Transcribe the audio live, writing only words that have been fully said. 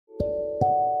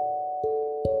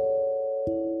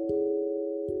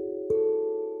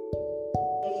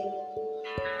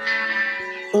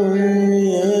Oh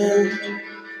yeah,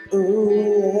 ooh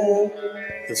yeah.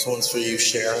 This one's for you,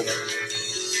 Sharon.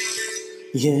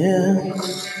 Yeah.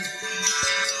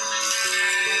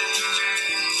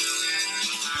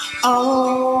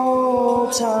 All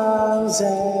times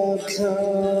have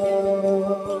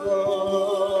come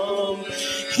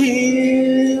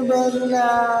here, but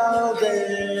now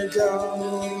they're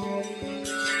gone.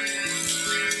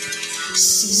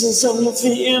 Seasons of the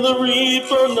fear, the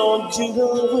reaper, nor do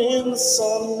the wind, the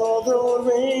sun, nor the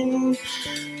rain.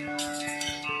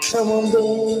 Come on,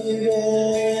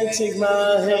 baby, take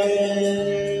my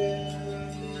hand.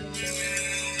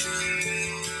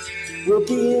 We'll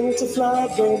be able to fly,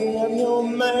 baby, I'm your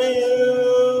man.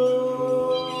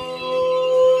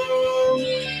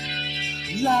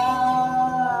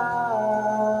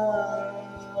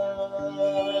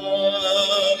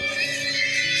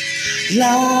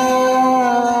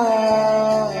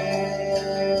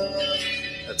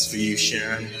 That's for you,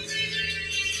 Sharon.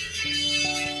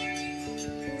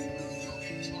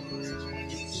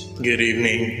 Good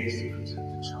evening.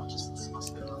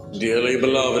 Dearly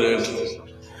beloved,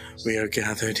 we are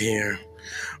gathered here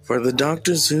for the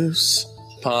Dr. Zeus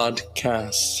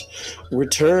podcast.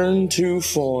 Return to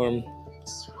form.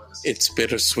 It's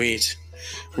bittersweet.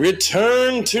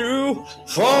 Return to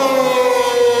form.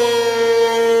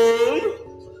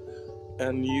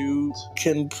 And you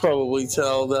can probably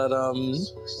tell that, a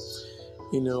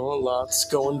lot's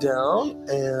going down.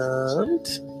 And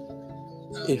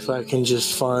if I can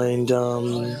just find,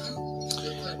 I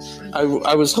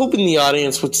was hoping the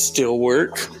audience would still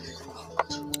work,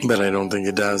 but I don't think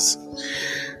it does.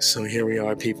 So here we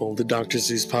are, people. The Dr.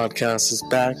 Zeus podcast is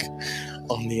back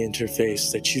on the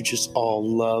interface that you just all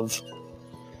love,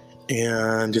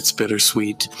 and it's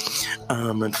bittersweet.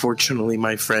 Unfortunately,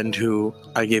 my friend who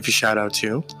I gave a shout out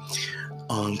to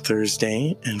on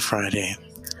Thursday and Friday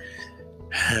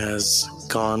has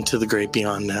gone to the great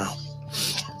beyond now,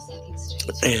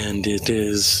 and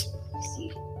it's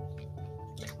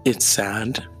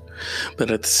sad, but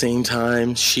at the same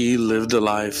time, she lived a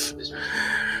life.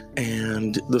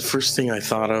 And the first thing I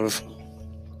thought of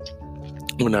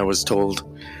when I was told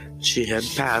she had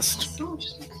passed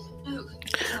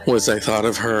was I thought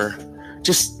of her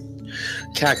just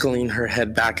cackling her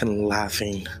head back and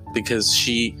laughing, because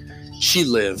she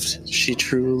lived. She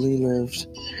truly lived.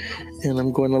 And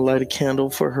I'm going to light a candle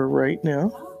for her right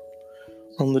now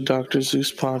on the Dr.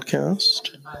 Zeus podcast.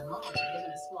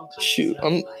 Shoot,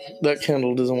 that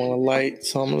candle doesn't want to light,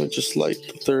 so I'm going to just light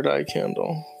the third eye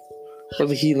candle, or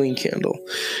the healing candle,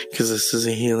 because this is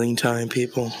a healing time,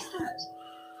 people.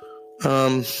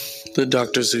 The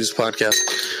Dr. Zeus podcast.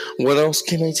 What else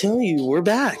can I tell you? We're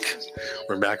back.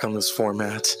 We're back on this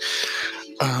format.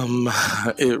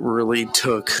 It really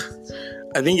took,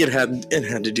 I think it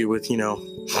had to do with,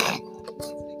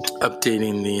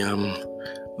 updating the,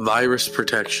 virus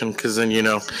protection, because then you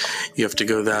have to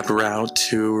go that route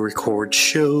to record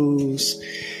shows,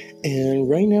 and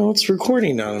right now it's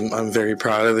recording. I'm very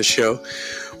proud of the show.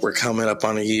 We're coming up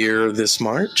on a year this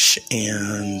March,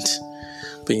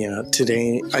 but yeah,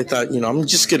 today I thought I'm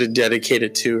just gonna dedicate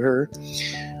it to her.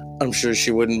 I'm sure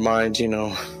she wouldn't mind.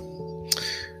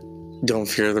 Don't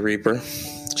fear the Reaper.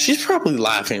 She's probably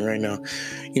laughing right now.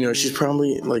 She's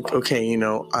probably like, okay,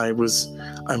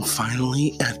 I'm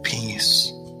finally at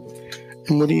peace.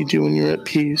 And what do you do when you're at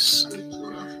peace?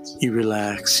 You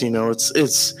relax.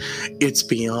 It's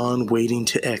beyond waiting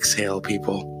to exhale,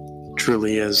 people. It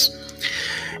truly is.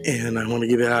 And I want to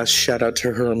give a shout out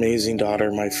to her amazing daughter,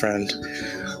 my friend,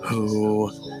 who,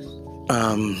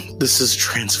 this is a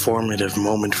transformative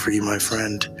moment for you, my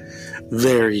friend.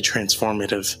 Very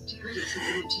transformative.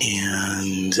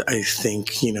 And I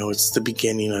think, it's the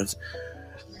beginning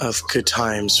of good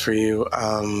times for you.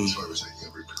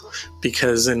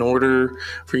 Because in order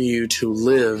for you to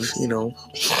live,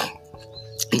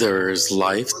 there's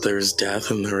life, there's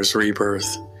death, and there's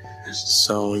rebirth.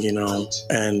 So,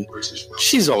 and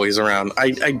she's always around.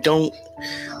 I don't,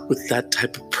 with that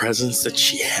type of presence that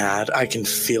she had, I can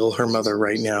feel her mother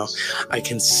right now. I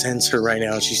can sense her right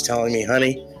now. She's telling me,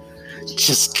 honey,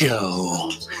 just go.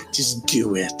 Just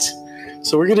do it.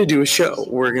 So we're going to do a show.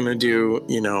 We're going to do,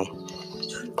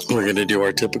 we're going to do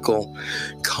our typical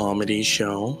comedy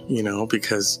show,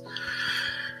 because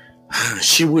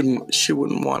she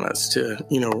wouldn't want us to,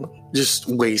 just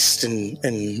waste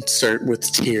and start with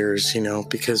tears,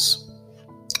 because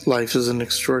life is an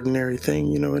extraordinary thing,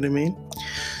 you know what I mean?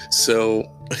 So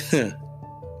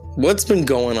what's been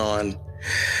going on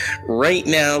right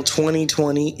now?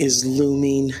 2020 is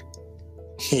looming.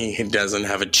 He doesn't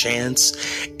have a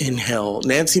chance in hell.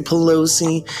 Nancy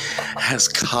Pelosi has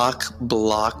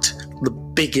cock-blocked the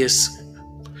biggest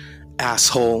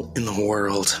asshole in the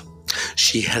world.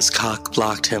 She has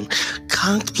cock-blocked him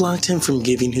from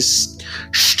giving his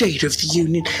State of the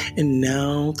Union, and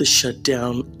now the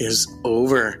shutdown is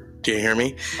over. Do you hear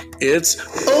me? It's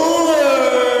over!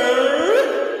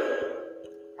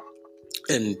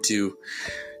 And to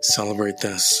celebrate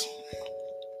this,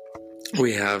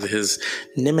 we have his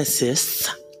nemesis,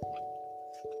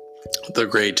 the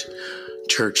great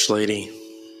church lady.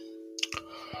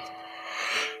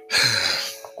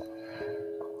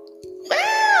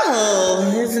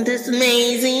 Well, isn't this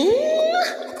amazing?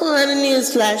 A lot of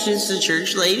news flashes to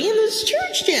church lady in this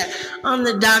church chat on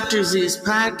the Dr. Zeus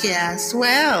podcast.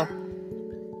 Wow,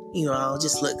 you all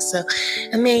just look so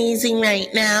amazing right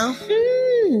now.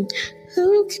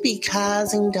 Who could be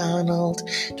causing Donald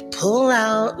to pull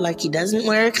out like he doesn't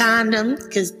wear a condom?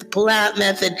 Because the pull-out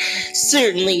method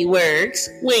certainly works.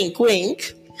 Wink,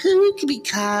 wink. Who could be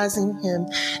causing him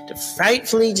to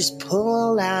frightfully just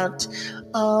pull out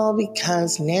all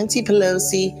because Nancy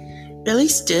Pelosi really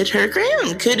stood her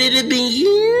ground? Could it have been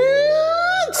you,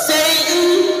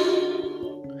 Satan?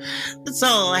 That's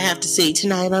all I have to say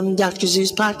tonight on the Dr.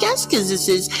 Zeus podcast, because this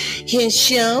is his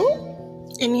show.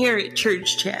 And here at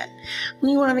Church Chat,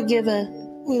 we want to give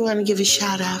a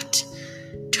shout out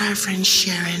to our friend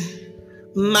Sharon.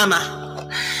 Mama.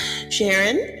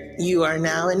 Sharon, you are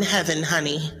now in heaven,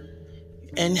 honey.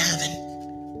 In heaven.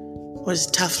 It was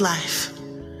a tough life,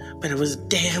 but it was a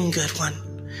damn good one.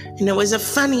 And it was a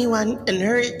funny one. And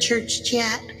her at Church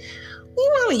Chat, we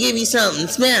want to give you something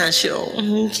special.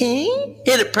 Okay?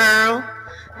 Hit it, Pearl.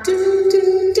 Do,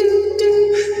 do, do, do.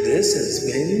 This has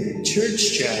been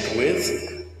Church Chat with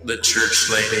the church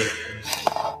lady.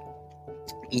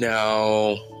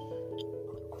 Now,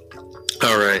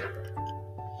 all right.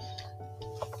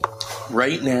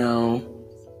 Right now,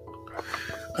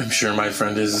 I'm sure my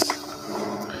friend is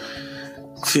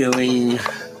feeling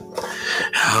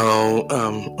how,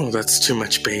 that's too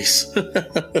much bass.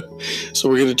 So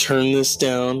we're going to turn this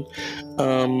down.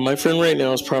 My friend right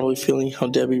now is probably feeling how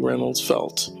Debbie Reynolds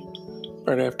felt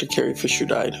right after Carrie Fisher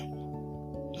died.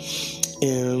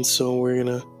 And so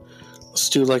let's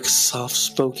do like soft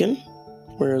spoken.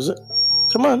 Where is it?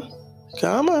 Come on.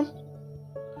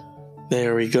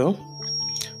 There we go.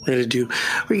 We're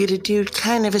gonna do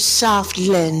kind of a soft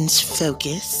lens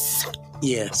focus.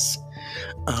 Yes.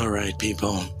 All right,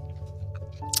 people.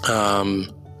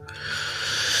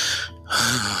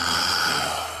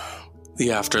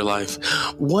 The afterlife.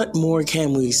 What more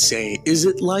can we say? Is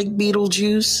it like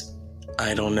Beetlejuice?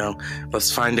 I don't know.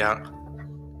 Let's find out.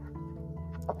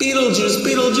 Beetlejuice.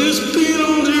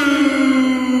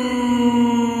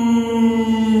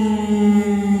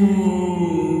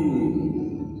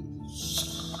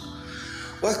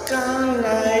 Wakan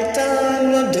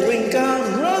laitan a drink of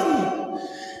rum.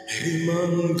 Hey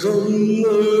man, come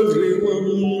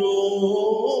everyone,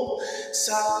 oh.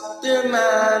 Stop the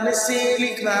man is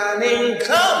silly clanning,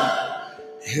 come.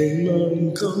 Hey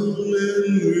man, come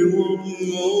everyone,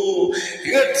 oh.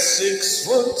 Get 6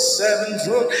 foot, 7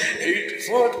 foot, 8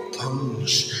 foot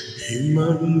punch. Hey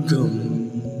man, come.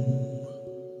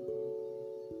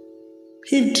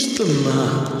 Hit the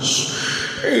march.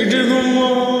 Hit the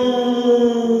wall.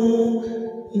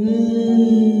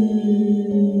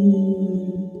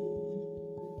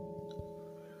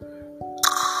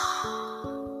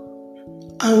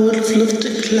 I would have loved the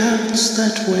clouds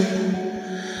that way.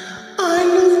 I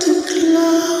love the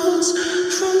clouds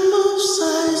from both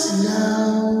sides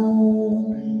now,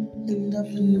 and up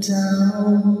and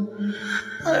down.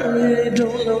 I really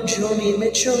don't know Joni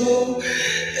Mitchell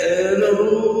at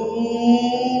all.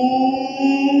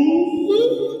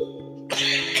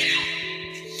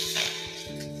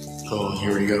 Oh,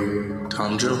 here we go.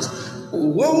 Tom Jones.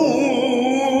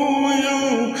 Whoa,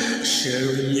 you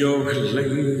sharing your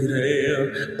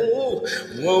lady. Oh,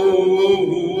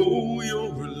 whoa,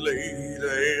 you're a lady.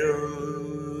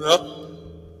 Oh.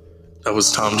 That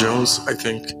was Tom Jones, I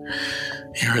think,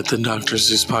 here at the Dr.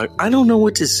 Zeus podcast. I don't know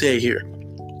what to say here.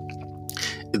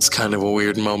 It's kind of a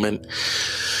weird moment.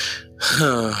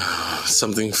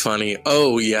 Something funny.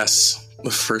 Oh, yes.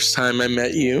 The first time I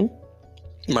met you,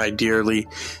 my dearly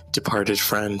departed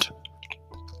friend,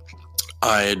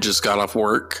 I had just got off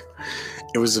work.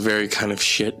 It was a very kind of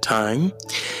shit time.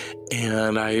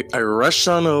 And I rushed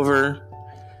on over.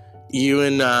 You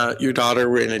and your daughter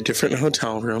were in a different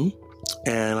hotel room.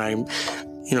 And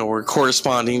we're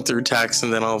corresponding through text.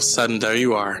 And then all of a sudden, there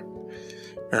you are.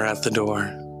 You're at the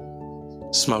door,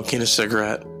 smoking a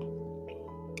cigarette.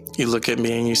 You look at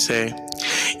me and you say,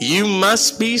 "You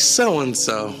must be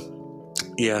so-and-so."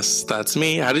 Yes, that's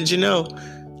me. How did you know?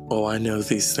 Oh, I know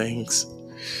these things.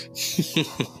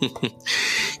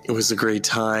 It was a great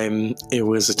time. It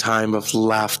was a time of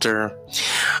laughter,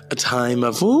 a time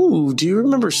of, ooh, do you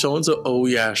remember so-and-so? Oh,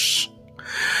 yes.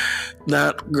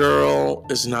 That girl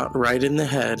is not right in the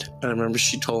head. I remember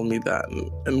she told me that,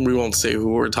 and we won't say who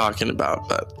we're talking about,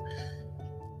 but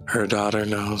her daughter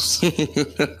knows.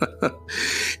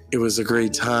 It was a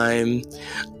great time.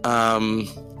 I'm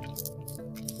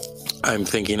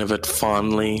thinking of it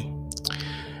fondly.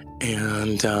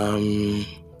 And,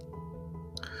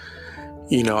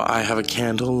 I have a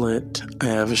candle lit. I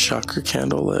have a chakra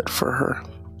candle lit for her.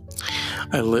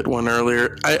 I lit one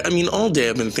earlier. I mean, all day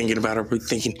I've been thinking about her, but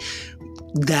thinking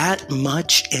that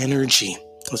much energy.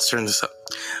 Let's turn this up.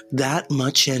 That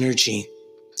much energy,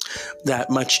 that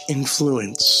much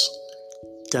influence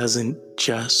doesn't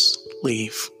just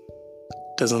leave.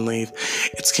 Doesn't leave.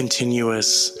 It's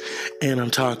continuous. And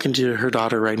I'm talking to her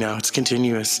daughter right now. It's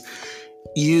continuous.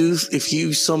 If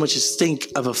you so much as think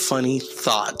of a funny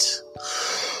thought,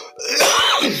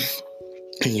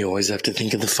 and you always have to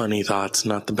think of the funny thoughts,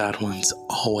 not the bad ones,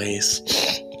 always.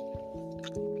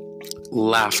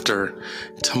 Laughter,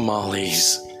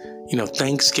 tamales,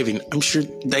 Thanksgiving. I'm sure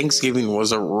Thanksgiving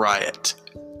was a riot.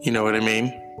 You know what I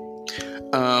mean?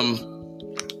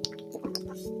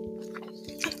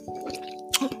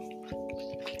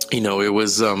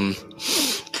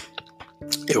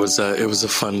 It was a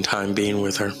fun time being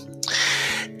with her.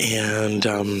 And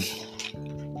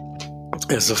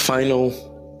as a final,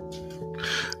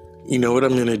 you know what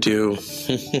I'm going to do?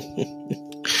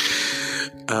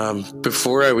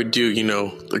 Before I would do,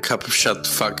 the cup of shut the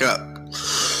fuck up.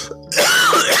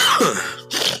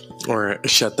 Or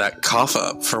shut that cough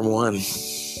up, for one.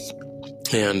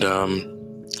 And,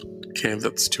 okay,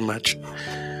 that's too much.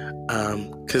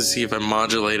 Because see, if I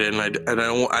modulate it, and I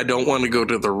don't want to go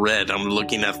to the red. I'm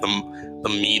looking at the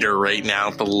meter right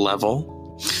now, the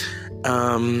level.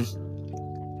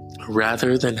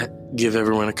 Rather than give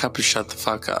everyone a cup of shut the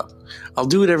fuck up. I'll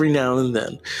do it every now and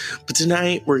then. But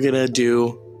tonight we're going to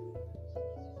do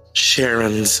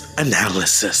Sharon's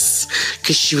analysis,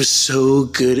 because she was so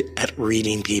good at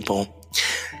reading people.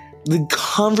 The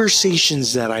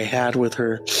conversations that I had with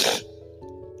her,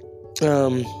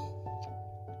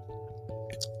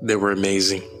 they were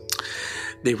amazing.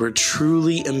 They were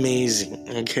truly amazing,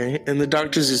 okay? In the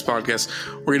Dr. Zeus podcast,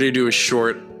 we're going to do a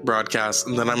short broadcast,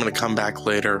 and then I'm going to come back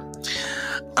later.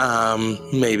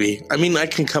 Maybe. I mean, I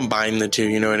can combine the two,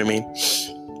 you know what I mean?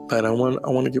 But I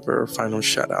want to give her a final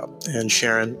shout out. And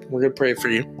Sharon, we're going to pray for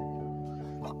you.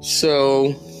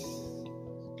 So,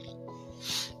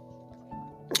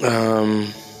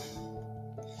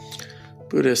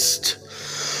 Buddhist.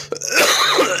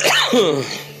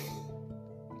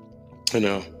 I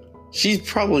know. She's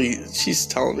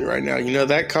telling me right now,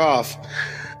 that cough.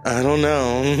 I don't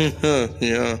know.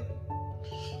 Yeah.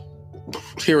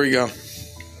 Here we go.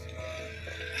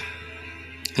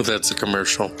 That's a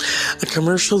commercial. A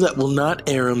commercial that will not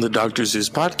air on the Dr. Zeus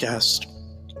podcast.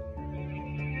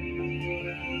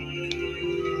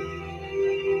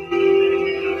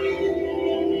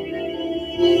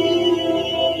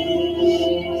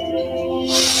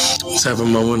 Let's have a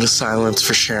moment of silence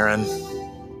for Sharon.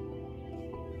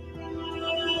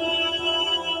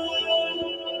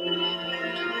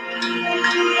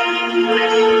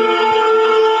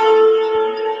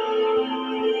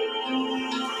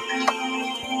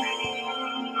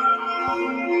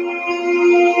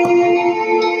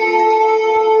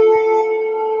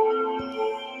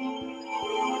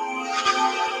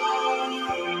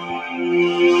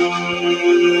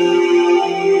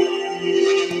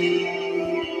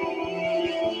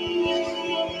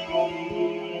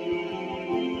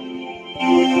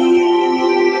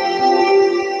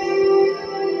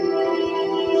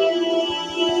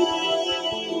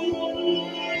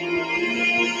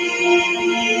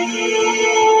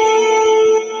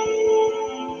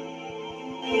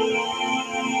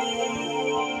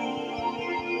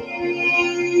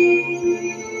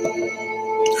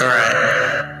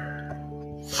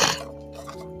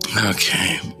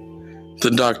 Okay.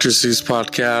 The Dr. Zeus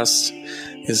podcast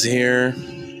is here.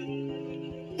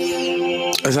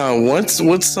 I thought,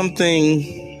 what's something,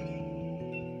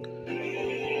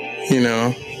 I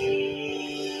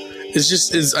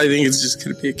think it's just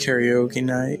going to be a karaoke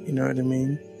night. You know what I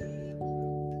mean?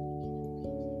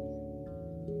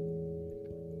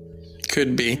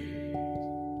 Could be.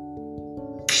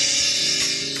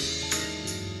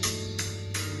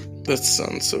 That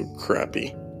sounds so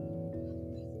crappy.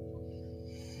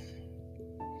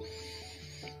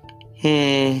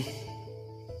 I'm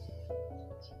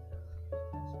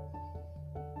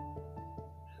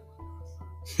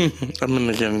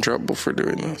gonna get in trouble for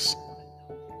doing this.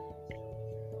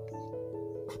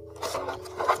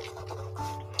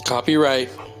 Copyright.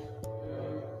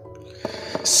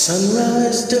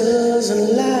 Sunrise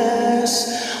doesn't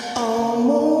last all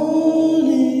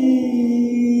morning.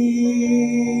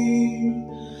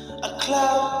 A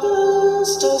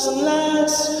cloudburst doesn't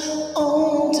last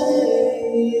all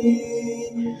day.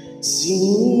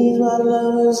 Seems my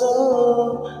love is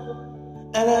up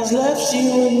and has left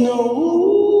you with no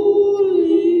warning.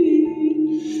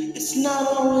 It's not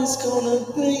always gonna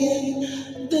be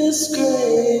this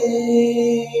great.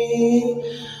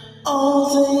 All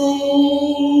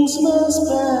things must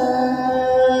pass.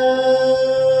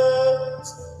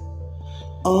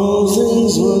 All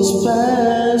things must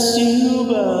pass you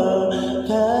by,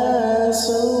 pass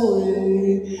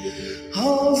away.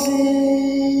 All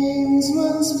things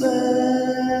must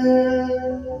pass.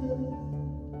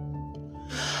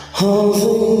 All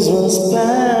things must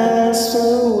pass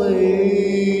away.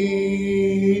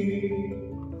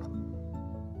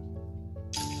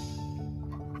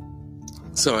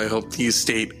 So I hope the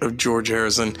estate of George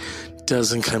Harrison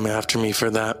doesn't come after me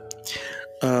for that.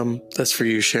 That's for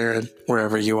you, Sharon,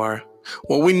 wherever you are.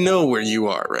 Well, we know where you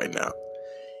are right now.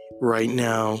 Right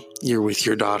now, you're with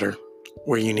your daughter,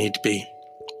 where you need to be.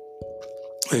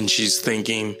 And she's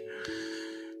thinking,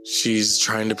 she's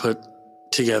trying to put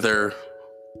together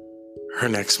her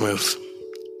next move.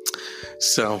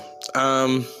 So,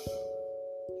 I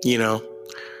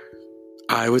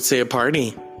would say a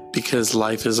party, because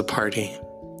life is a party.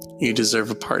 You deserve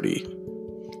a party.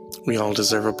 We all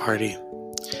deserve a party.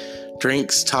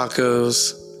 Drinks,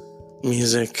 tacos,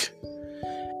 music,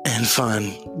 and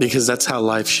fun, because that's how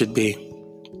life should be.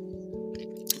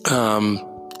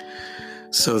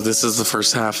 So this is the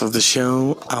first half of the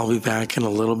show. I'll be back in a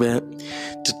little bit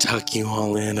to tuck you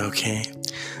all in, okay?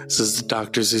 This is the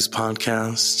Dr. Zeus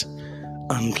podcast.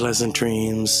 Unpleasant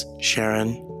dreams.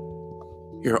 Sharon,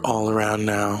 you're all around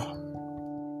now.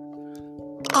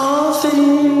 All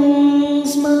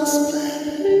things must pass.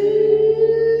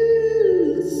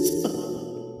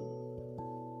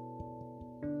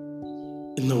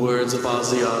 In the words of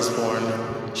Ozzy Osbourne,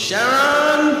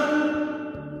 Sharon!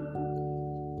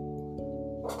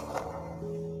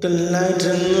 The light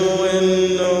in the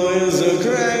window is a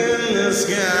crack in the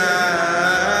sky.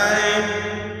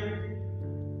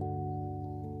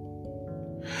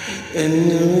 In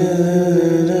the middle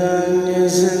of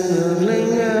darkness, in the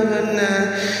blink of an eye.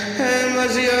 Hey,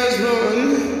 Ozzy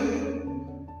Osbourne,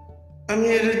 I'm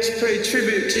here to pay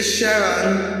tribute to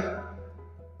Sharon.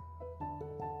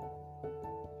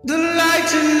 The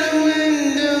light in the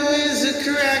window is a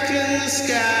crack in the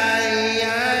sky.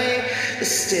 The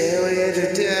stairway to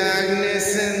darkness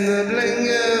in the blink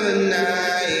of an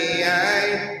eye.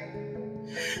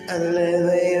 A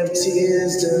levee of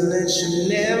tears to let you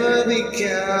never be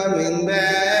coming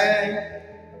back.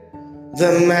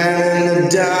 The man in the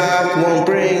dark won't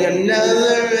bring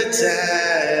another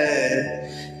attack.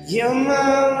 Your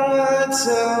mama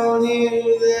told you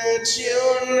that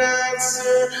you're not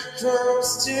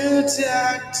supposed to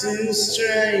talk to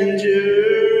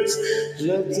strangers.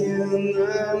 Look in the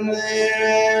mirror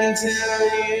and tell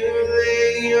you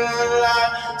that your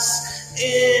life's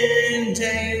in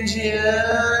danger.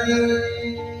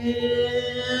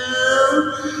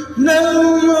 No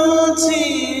more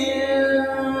tears.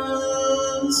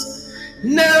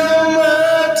 No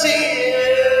more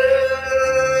tears.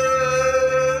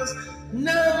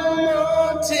 No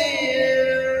more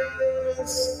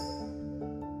tears.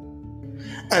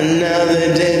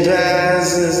 Another day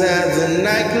passes at the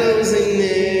night closing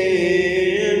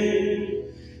in.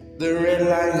 The red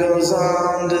light goes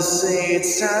on to say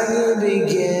it's time to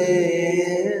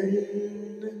begin.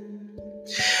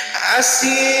 I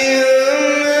see the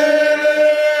man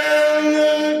on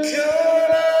the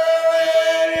corner.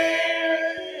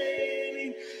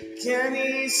 Can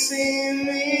he see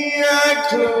me? I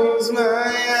close my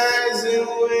eyes and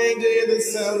wake to the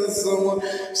sound of someone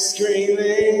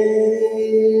screaming.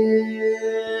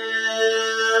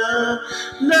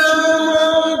 No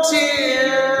more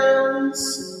tears.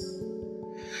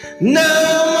 No